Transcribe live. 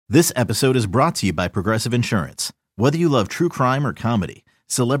This episode is brought to you by Progressive Insurance. Whether you love true crime or comedy,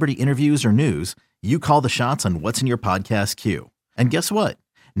 celebrity interviews or news, you call the shots on what's in your podcast queue. And guess what?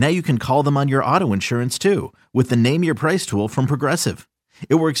 Now you can call them on your auto insurance too with the Name Your Price tool from Progressive.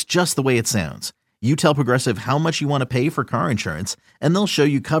 It works just the way it sounds. You tell Progressive how much you want to pay for car insurance, and they'll show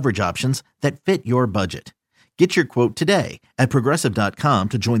you coverage options that fit your budget. Get your quote today at Progressive.com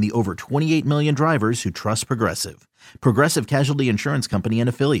to join the over 28 million drivers who trust Progressive. Progressive Casualty Insurance Company and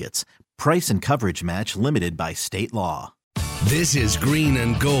Affiliates. Price and coverage match limited by state law. This is Green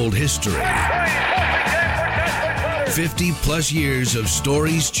and Gold history. 50 plus years of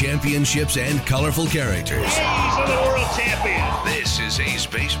stories, championships, and colorful characters. A's are the world champions. This is A's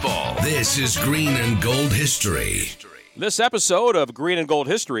Baseball. This is Green and Gold history. This episode of Green and Gold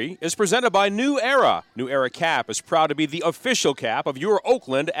History is presented by New Era. New Era Cap is proud to be the official cap of your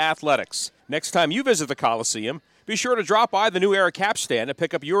Oakland Athletics. Next time you visit the Coliseum, be sure to drop by the New Era Cap stand and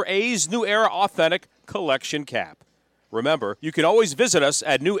pick up your A's New Era Authentic Collection Cap. Remember, you can always visit us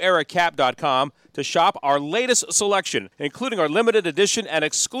at neweracap.com to shop our latest selection, including our limited edition and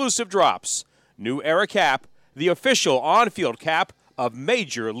exclusive drops. New Era Cap, the official on-field cap of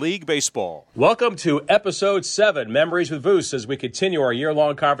Major League Baseball. Welcome to Episode 7, Memories with Vuce, as we continue our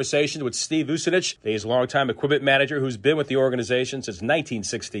year-long conversation with Steve Vucinich, his longtime equipment manager who's been with the organization since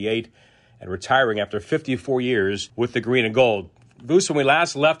 1968 and retiring after 54 years with the Green and Gold. Vuce, when we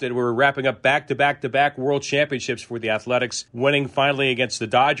last left it, we were wrapping up back-to-back world championships for the Athletics, winning finally against the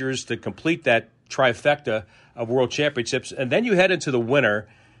Dodgers to complete that trifecta of world championships. And then you head into the winter,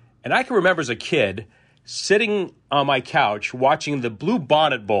 and I can remember as a kid sitting on my couch watching the Blue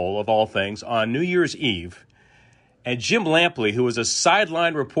Bonnet Bowl, of all things, on New Year's Eve. And Jim Lampley, who was a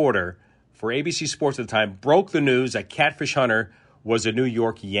sideline reporter for ABC Sports at the time, broke the news that Catfish Hunter was a New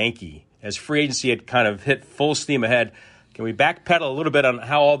York Yankee, as free agency had kind of hit full steam ahead. Can we backpedal a little bit on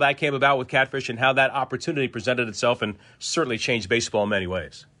how all that came about with Catfish and how that opportunity presented itself and certainly changed baseball in many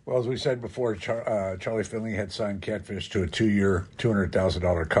ways? Well, as we said before, Charlie Finley had signed Catfish to a 2-year,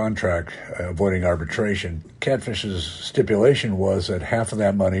 $200,000 contract, avoiding arbitration. Catfish's stipulation was that half of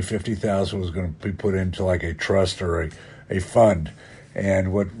that money, $50,000, was going to be put into like a trust or a fund.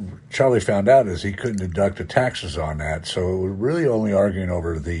 And what Charlie found out is he couldn't deduct the taxes on that, so it was really only arguing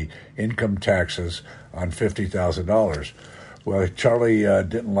over the income taxes on $50,000. Well, Charlie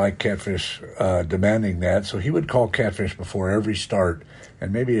didn't like Catfish demanding that, so he would call Catfish before every start,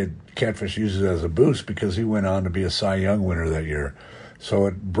 and maybe Catfish uses it as a boost because he went on to be a Cy Young winner that year. So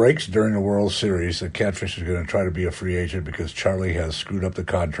it breaks during the World Series that Catfish is going to try to be a free agent because Charlie has screwed up the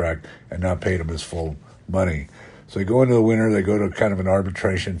contract and not paid him his full money. So they go into the winter, they go to kind of an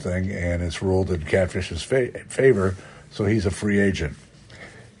arbitration thing, and it's ruled in Catfish's favor, so he's a free agent.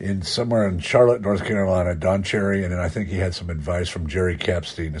 Somewhere in Charlotte, North Carolina, Don Cherry, and then I think he had some advice from Jerry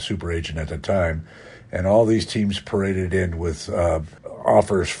Kapstein, the super agent at the time, and all these teams paraded in with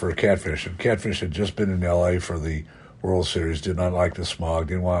offers for Catfish. And Catfish had just been in L.A. for the World Series, did not like the smog,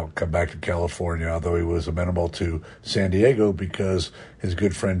 didn't want to come back to California, although he was amenable to San Diego because his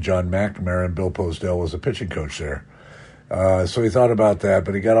good friend John McNamara and Bill Posdell was a pitching coach there. So he thought about that,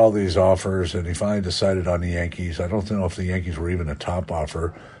 but he got all these offers, and he finally decided on the Yankees. I don't know if the Yankees were even a top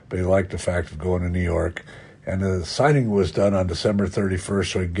offer, but he liked the fact of going to New York. And the signing was done on December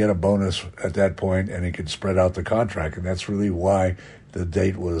 31st, so he could get a bonus at that point, and he could spread out the contract. And that's really why the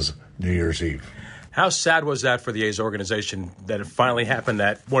date was New Year's Eve. How sad was that for the A's organization that it finally happened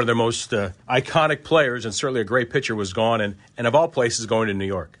that one of their most iconic players and certainly a great pitcher was gone and of all places going to New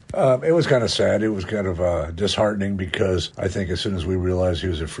York? It was kind of sad. It was kind of disheartening because I think as soon as we realized he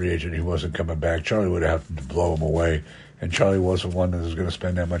was a free agent, he wasn't coming back. Charlie would have to blow him away, and Charlie wasn't one that was going to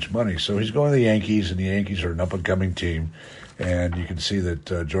spend that much money. So he's going to the Yankees, and the Yankees are an up-and-coming team. And you can see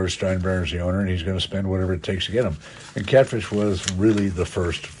that George Steinbrenner is the owner, and he's going to spend whatever it takes to get him. And Catfish was really the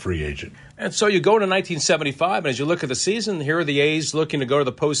first free agent. And so you go to 1975, and as you look at the season, here are the A's looking to go to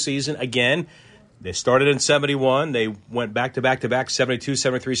the postseason again. They started in 71. They went back-to-back, 72,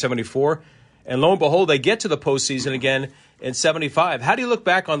 73, 74. And lo and behold, they get to the postseason again in 75. How do you look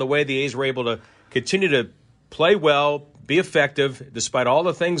back on the way the A's were able to continue to play well, be effective, despite all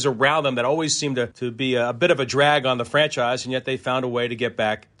the things around them that always seemed to be a bit of a drag on the franchise, and yet they found a way to get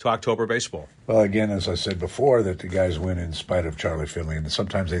back to October baseball? Well, again, as I said before, that the guys win in spite of Charlie Finley, and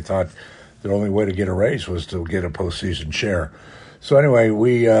sometimes they thought the only way to get a raise was to get a postseason share. So anyway,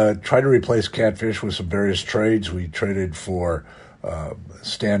 we tried to replace Catfish with some various trades. We traded for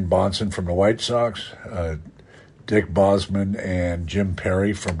Stan Bonson from the White Sox, Dick Bosman and Jim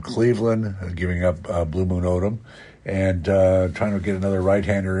Perry from Cleveland, giving up Blue Moon Odom. and trying to get another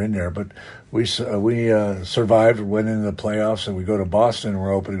right-hander in there. But we survived, went into the playoffs, and we go to Boston, and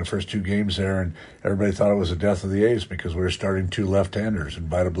we're opening the first 2 games there, and everybody thought it was the death of the A's because we were starting 2 left-handers, in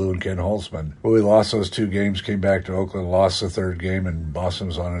Vida Blue and Ken Holtzman. But we lost those 2 games, came back to Oakland, lost the 3rd game, and Boston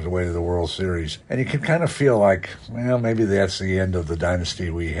was on its way to the World Series. And you can kind of feel like, well, maybe that's the end of the dynasty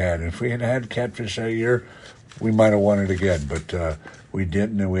we had. And if we had Catfish that year, we might have won it again, but we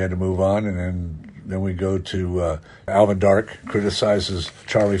didn't, and we had to move on. And then we go to Alvin Dark criticizes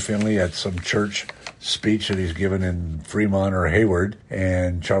Charlie Finley at some church speech that he's given in Fremont or Hayward,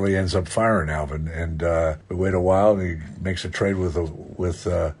 and Charlie ends up firing Alvin. And we wait a while, and he makes a trade with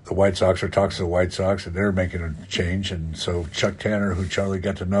the White Sox, or talks to the White Sox, and they're making a change. And so Chuck Tanner, who Charlie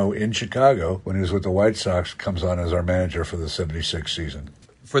got to know in Chicago when he was with the White Sox, comes on as our manager for the '76 season.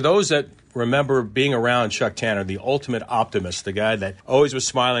 For those that remember being around Chuck Tanner, the ultimate optimist, the guy that always was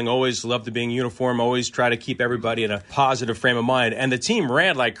smiling, always loved to be in uniform, always tried to keep everybody in a positive frame of mind. And the team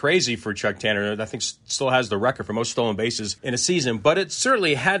ran like crazy for Chuck Tanner. I think still has the record for most stolen bases in a season, but it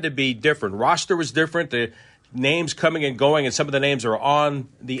certainly had to be different. Roster was different. The names coming and going, and some of the names are on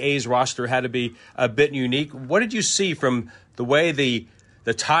the A's roster, had to be a bit unique. What did you see from the way the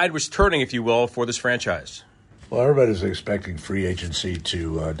tide was turning, if you will, for this franchise? Well, everybody's expecting free agency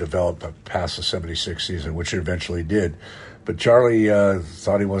to develop past the '76 season, which it eventually did. But Charlie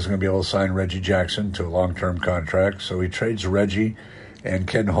thought he wasn't going to be able to sign Reggie Jackson to a long-term contract, so he trades Reggie and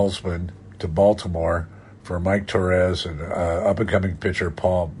Ken Holtzman to Baltimore for Mike Torres and up-and-coming pitcher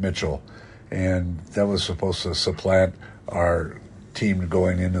Paul Mitchell. And that was supposed to supplant our team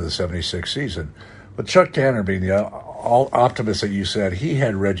going into the '76 season. But Chuck Tanner, being the all optimist that you said, he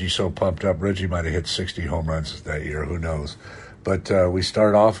had Reggie so pumped up. Reggie might have hit 60 home runs that year, who knows. But we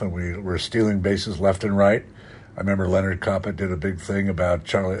started off and we were stealing bases left and right. I remember Leonard Coppett did a big thing about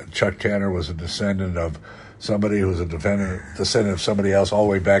Chuck Tanner was a descendant of somebody who was a descendant of somebody else all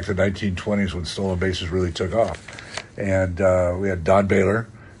the way back to the 1920s when stolen bases really took off. And we had Don Baylor.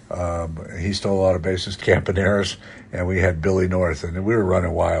 He stole a lot of bases, Campaneris, and we had Billy North. And we were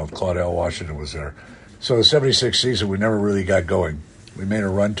running wild. Claudell Washington was there. So the '76 season, we never really got going. We made a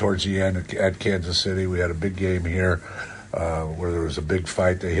run towards the end at Kansas City. We had a big game here where there was a big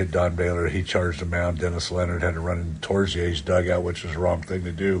fight. They hit Don Baylor. He charged the mound. Dennis Leonard had to run in towards the A's dugout, which was the wrong thing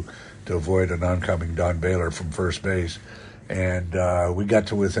to do to avoid an oncoming Don Baylor from first base. And we got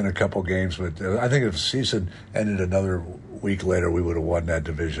to within a couple games. But I think if the season ended another week later, we would have won that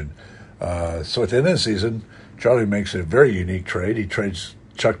division. So at the end of the season, Charlie makes a very unique trade. He trades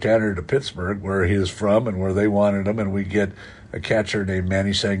Chuck Tanner to Pittsburgh, where he is from and where they wanted him, and we get a catcher named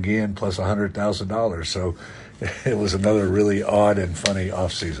Manny Sanguillen plus $100,000. So it was another really odd and funny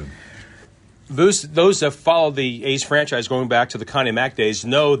offseason. Those that followed the A's franchise going back to the Connie Mack days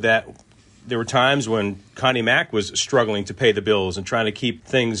know that there were times when Connie Mack was struggling to pay the bills and trying to keep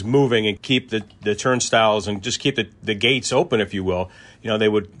things moving and keep the turnstiles and just keep the gates open, if you will. You know,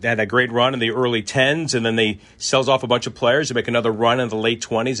 they had that great run in the early 10s, and then they sells off a bunch of players to make another run in the late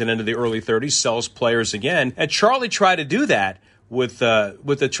 20s and into the early 30s, sells players again. And Charlie tried to do that with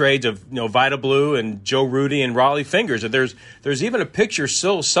the trades of Vida Blue and Joe Rudi and Rollie Fingers. And there's even a picture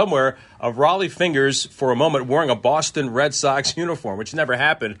still somewhere of Rollie Fingers for a moment wearing a Boston Red Sox uniform, which never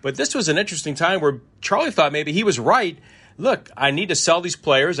happened. But this was an interesting time where Charlie thought maybe he was right. Look, I need to sell these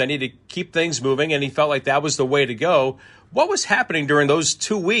players. I need to keep things moving. And he felt like that was the way to go. What was happening during those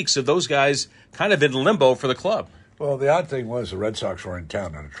 2 weeks of those guys kind of in limbo for the club? Well, the odd thing was the Red Sox were in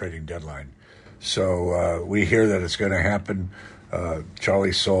town on a trading deadline. So we hear that it's going to happen.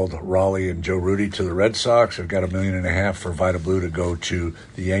 Charlie sold Rollie and Joe Rudi to the Red Sox and got $1.5 million for Vida Blue to go to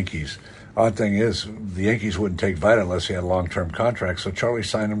the Yankees. Odd thing is, the Yankees wouldn't take Vida unless he had a long-term contract, so Charlie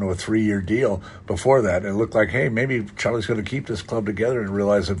signed him to a 3-year deal before that. It looked like, hey, maybe Charlie's going to keep this club together and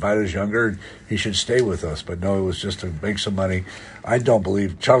realize that Vida's younger and he should stay with us. But no, it was just to make some money. I don't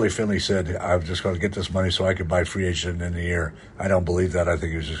believe Charlie Finley said, I'm just going to get this money so I can buy free agent in the year. I don't believe that. I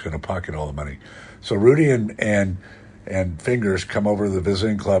think he was just going to pocket all the money. So Rudi and Fingers come over to the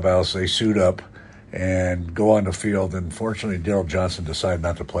visiting clubhouse. They suit up and go on the field. And fortunately, Daryl Johnson decided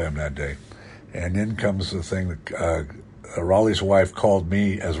not to play him that day. And then comes the thing that Raleigh's wife called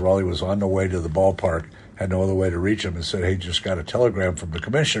me as Rollie was on the way to the ballpark, had no other way to reach him, and said, hey, just got a telegram from the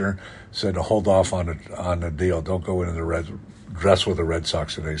commissioner, said to hold off on the deal. Don't go into the dress with the Red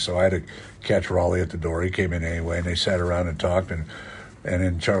Sox today. So I had to catch Rollie at the door. He came in anyway, and they sat around and talked. And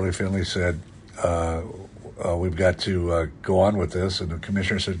then Charlie Finley said, we've got to go on with this. And the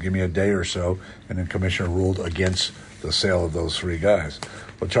commissioner said, give me a day or so. And then the commissioner ruled against the sale of those 3 guys.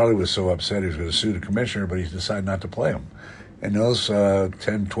 Well, Charlie was so upset he was going to sue the commissioner, but he decided not to play them. In those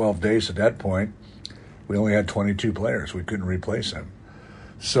 10, 12 days at that point, we only had 22 players. We couldn't replace them.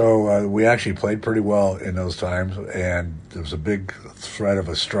 So we actually played pretty well in those times, and there was a big threat of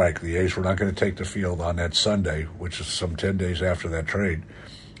a strike. The A's were not going to take the field on that Sunday, which is some 10 days after that trade,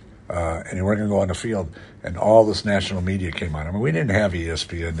 and they weren't going to go on the field. And all this national media came on. I mean, we didn't have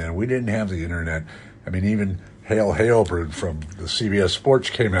ESPN then. We didn't have the Internet. I mean, even Hale Halebrud from the CBS Sports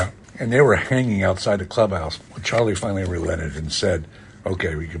came out, and they were hanging outside the clubhouse. Well, Charlie finally relented and said,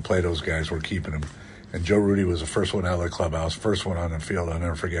 okay, we can play those guys. We're keeping them. And Joe Rudi was the first one out of the clubhouse, first one on the field. I'll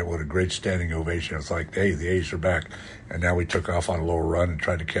never forget what a great standing ovation. It's like, hey, the A's are back. And now we took off on a little run and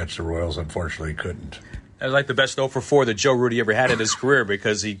tried to catch the Royals. Unfortunately, couldn't. That was like the best 0-for-4 that Joe Rudi ever had in his career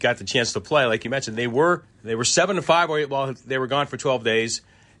because he got the chance to play. Like you mentioned, they were 7-5 while they were gone for 12 days.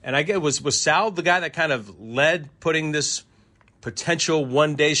 And I guess was Sal the guy that kind of led putting this potential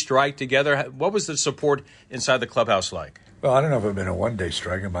one-day strike together? What was the support inside the clubhouse like? Well, I don't know if it had been a one-day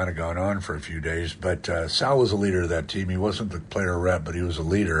strike. It might have gone on for a few days. But Sal was a leader of that team. He wasn't the player rep, but he was a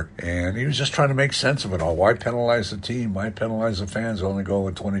leader. And he was just trying to make sense of it all. Why penalize the team? Why penalize the fans? Only go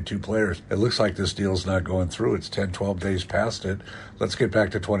with 22 players. It looks like this deal's not going through. It's 10, 12 days past it. Let's get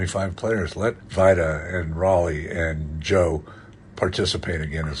back to 25 players. Let Vida and Raleigh and Joe participate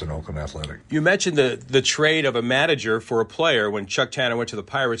again as an Oakland Athletic. You mentioned the trade of a manager for a player when Chuck Tanner went to the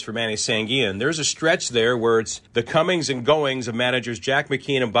Pirates for Manny Sanguillen. There's a stretch there where it's the comings and goings of managers Jack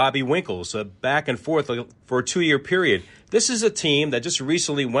McKeon and Bobby Winkles, back and forth for a 2-year period. This is a team that just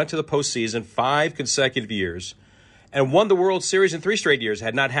recently went to the postseason 5 consecutive years and won the World Series in 3 straight years.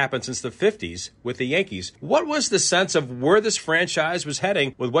 Had not happened since the 50s with the Yankees. What was the sense of where this franchise was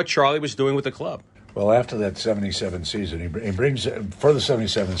heading with what Charlie was doing with the club? Well, after that 77 season, he brings for the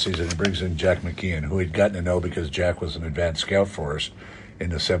 77 season, he brings in Jack McKeon, who he'd gotten to know because Jack was an advanced scout for us in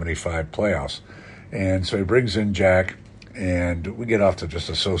the 75 playoffs. And so he brings in Jack, and we get off to just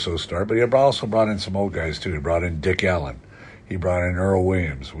a so-so start. But he also brought in some old guys, too. He brought in Dick Allen. He brought in Earl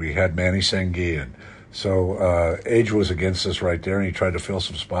Williams. We had Manny Sanguillen. So age was against us right there, and he tried to fill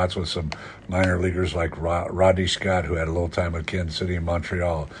some spots with some minor leaguers like Rodney Scott, who had a little time with Kansas City and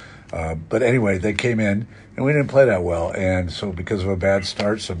Montreal. But anyway, they came in, and we didn't play that well. And so because of a bad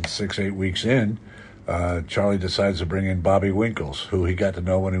start, some 6-8 weeks in, Charlie decides to bring in Bobby Winkles, who he got to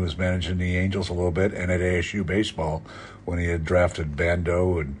know when he was managing the Angels a little bit and at ASU baseball when he had drafted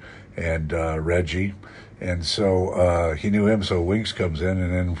Bando and Reggie. And so he knew him, so Winks comes in,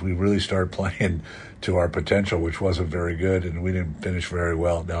 and then we really start playing to our potential, which wasn't very good, and we didn't finish very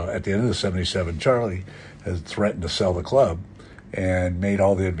well. Now, at the end of the 77, Charlie has threatened to sell the club and made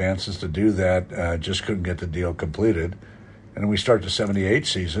all the advances to do that, just couldn't get the deal completed. And then we start the 78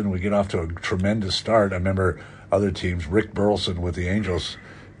 season. We get off to a tremendous start. I remember other teams, Rick Burleson with the Angels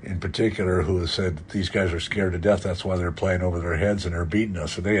in particular, who said these guys are scared to death. That's why they're playing over their heads and they're beating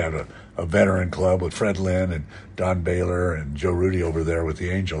us. So they had a veteran club with Fred Lynn and Don Baylor and Joe Rudi over there with the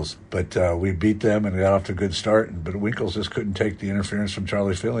Angels. But we beat them and got off to a good start. But Winkles just couldn't take the interference from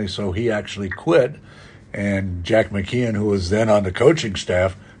Charlie Finley, so he actually quit. And Jack McKeon, who was then on the coaching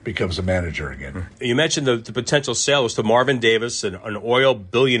staff, becomes a manager again. You mentioned the potential sale was to Marvin Davis, an oil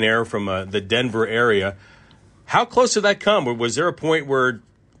billionaire from the Denver area. How close did that come? Was there a point where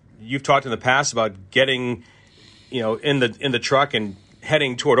you've talked in the past about getting, in the truck and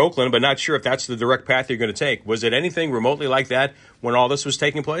heading toward Oakland, but not sure if that's the direct path you're going to take? Was it anything remotely like that when all this was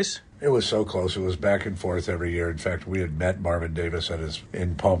taking place? It was so close. It was back and forth every year. In fact, we had met Marvin Davis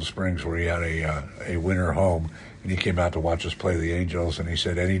in Palm Springs, where he had a winter home, and he came out to watch us play the Angels, and he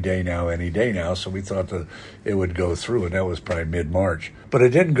said, any day now. So we thought that it would go through, and that was probably mid-March. But it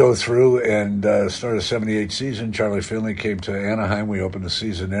didn't go through, and started the 78 season. Charlie Finley came to Anaheim. We opened the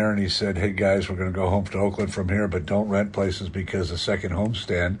season there, and he said, hey, guys, we're going to go home to Oakland from here, but don't rent places because the second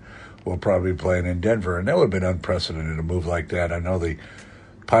homestand will probably be playing in Denver. And that would have been unprecedented, a move like that. I know the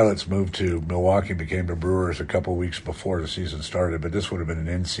Pilots moved to Milwaukee, became the Brewers a couple weeks before the season started, but this would have been an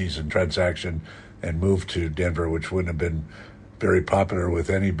in-season transaction and moved to Denver, which wouldn't have been very popular with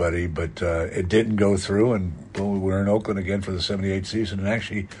anybody, but it didn't go through, and we were in Oakland again for the 78 season and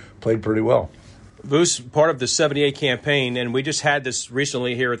actually played pretty well. Bruce, part of the 78 campaign, and we just had this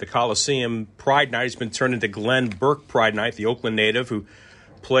recently here at the Coliseum. Pride Night has been turned into Glenn Burke Pride Night, the Oakland native who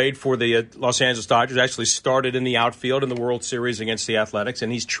played for the Los Angeles Dodgers, actually started in the outfield in the World Series against the Athletics,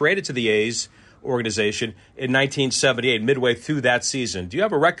 and he's traded to the A's organization in 1978, midway through that season. Do you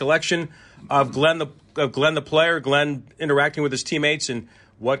have a recollection of Glenn the player, Glenn interacting with his teammates, and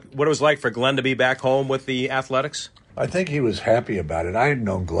what it was like for Glenn to be back home with the Athletics? I think he was happy about it. I had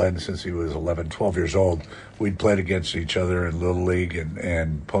known Glenn since he was 11, 12 years old. we'd played against each other in Little League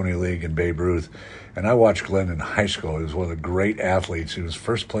and Pony League and Babe Ruth. And I watched Glenn in high school. He was one of the great athletes. He was the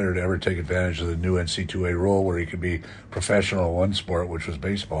first player to ever take advantage of the new NC2A rule where he could be professional in one sport, which was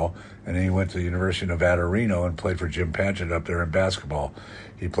baseball. And then he went to the University of Nevada, Reno, and played for Jim Padgett up there in basketball.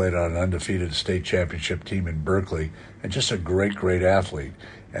 He played on an undefeated state championship team in Berkeley, and just a great, great athlete.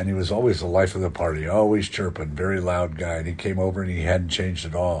 And he was always the life of the party, always chirping, very loud guy. And he came over and he hadn't changed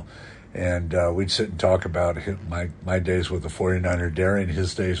at all. And we'd sit and talk about my days with the 49er Dairy and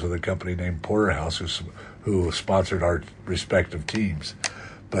his days with a company named Porterhouse, who sponsored our respective teams.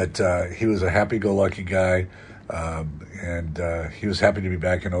 But he was a happy-go-lucky guy, and he was happy to be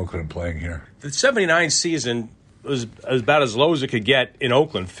back in Oakland playing here. The 79 season was about as low as it could get in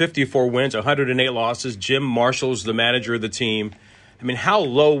Oakland. 54 wins, 108 losses. Jim Marshall's the manager of the team. I mean, how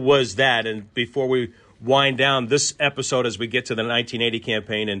low was that? And before we wind down this episode as we get to the 1980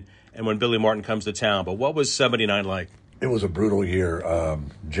 campaign and when Billy Martin comes to town, but what was 79 like? It was a brutal year.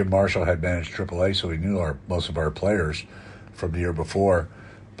 Jim Marshall had managed AAA, so he knew most of our players from the year before.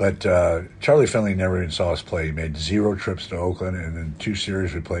 But Charlie Finley never even saw us play. He made 0 trips to Oakland, and in 2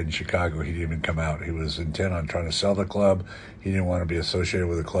 series we played in Chicago, he didn't even come out. He was intent on trying to sell the club. He didn't want to be associated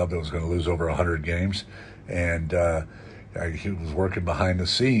with a club that was going to lose over 100 games. And he was working behind the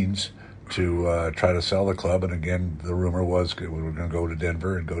scenes to try to sell the club. And again, the rumor was we were going to go to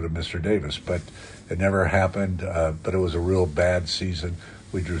Denver and go to Mr. Davis. But it never happened. But it was a real bad season.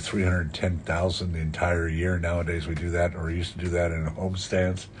 We drew 310,000 the entire year. Nowadays we do that, or used to do that in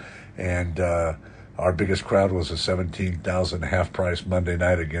homestands. And our biggest crowd was a 17,000 half-price Monday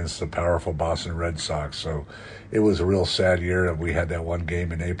night against the powerful Boston Red Sox. So it was a real sad year. We had that one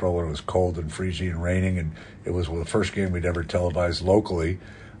game in April where it was cold and freezing and raining, and it was the first game we'd ever televised locally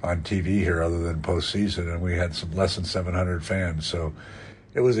on TV here other than postseason, and we had some less than 700 fans. So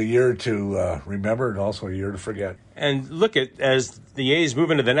it was a year to remember and also a year to forget. And look at as the A's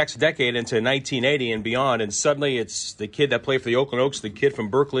move into the next decade, into 1980 and beyond, and suddenly it's the kid that played for the Oakland Oaks, the kid from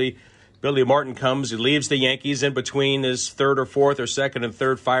Berkeley, Billy Martin comes, he leaves the Yankees in between his third or fourth or second and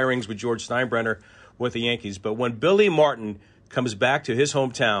third firings with George Steinbrenner with the Yankees. But when Billy Martin comes back to his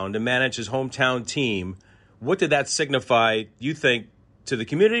hometown to manage his hometown team, what did that signify, you think, to the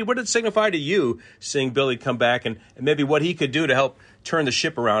community? What did it signify to you seeing Billy come back and maybe what he could do to help turn the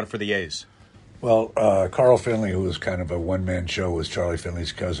ship around for the A's? Well, Carl Finley, who was kind of a one-man show, was Charlie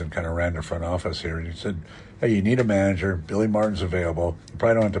Finley's cousin, kind of ran the front office here. And he said, hey, you need a manager. Billy Martin's available. You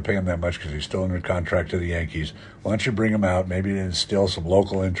probably don't have to pay him that much because he's still under contract to the Yankees. Why don't you bring him out? Maybe instill some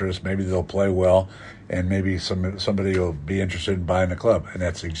local interest. Maybe they'll play well, and maybe somebody will be interested in buying the club. And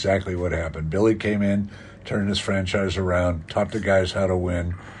that's exactly what happened. Billy came in, turned his franchise around, taught the guys how to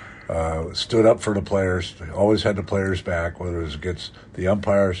win, stood up for the players, always had the players back, whether it was against the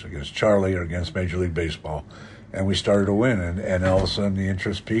umpires, against Charlie, or against Major League Baseball. And we started to win, and all of a sudden the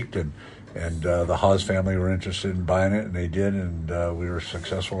interest peaked, and the Haas family were interested in buying it, and they did, and we were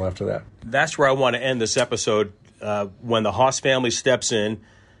successful after that. That's where I want to end this episode, when the Haas family steps in,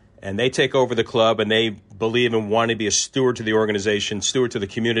 and they take over the club, and they believe in wanting to be a steward to the organization, steward to the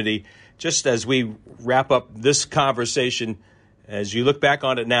community. Just as we wrap up this conversation, as you look back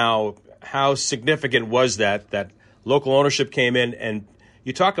on it now, how significant was that local ownership came in? And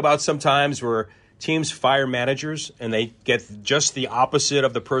you talk about sometimes where teams fire managers and they get just the opposite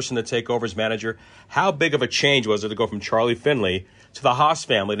of the person to take over as manager. How big of a change was it to go from Charlie Finley to the Haas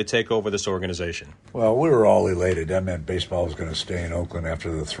family to take over this organization? Well, we were all elated. That meant baseball was going to stay in Oakland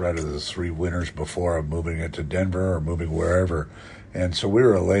after the threat of the 3 winners before of moving it to Denver or moving wherever. And so we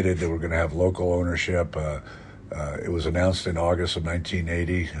were elated that we're going to have local ownership. It was announced in August of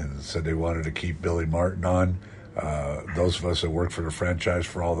 1980 and said they wanted to keep Billy Martin on. Those of us that worked for the franchise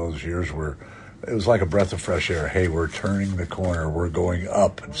for all those years it was like a breath of fresh air. Hey, we're turning the corner. We're going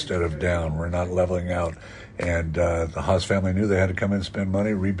up instead of down. We're not leveling out. And the Haas family knew they had to come in and spend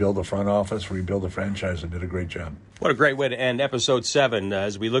money, rebuild the front office, rebuild the franchise, and did a great job. What a great way to end Episode 7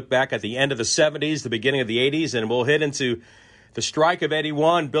 as we look back at the end of the 70s, the beginning of the 80s, and we'll hit into the strike of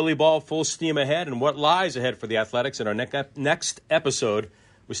 81, Billy Ball full steam ahead, and what lies ahead for the Athletics in our next episode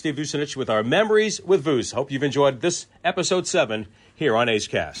with Steve Vucinich with our Memories with Vuz. Hope you've enjoyed this Episode 7 here on A's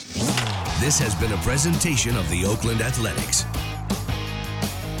Cast. This has been a presentation of the Oakland Athletics.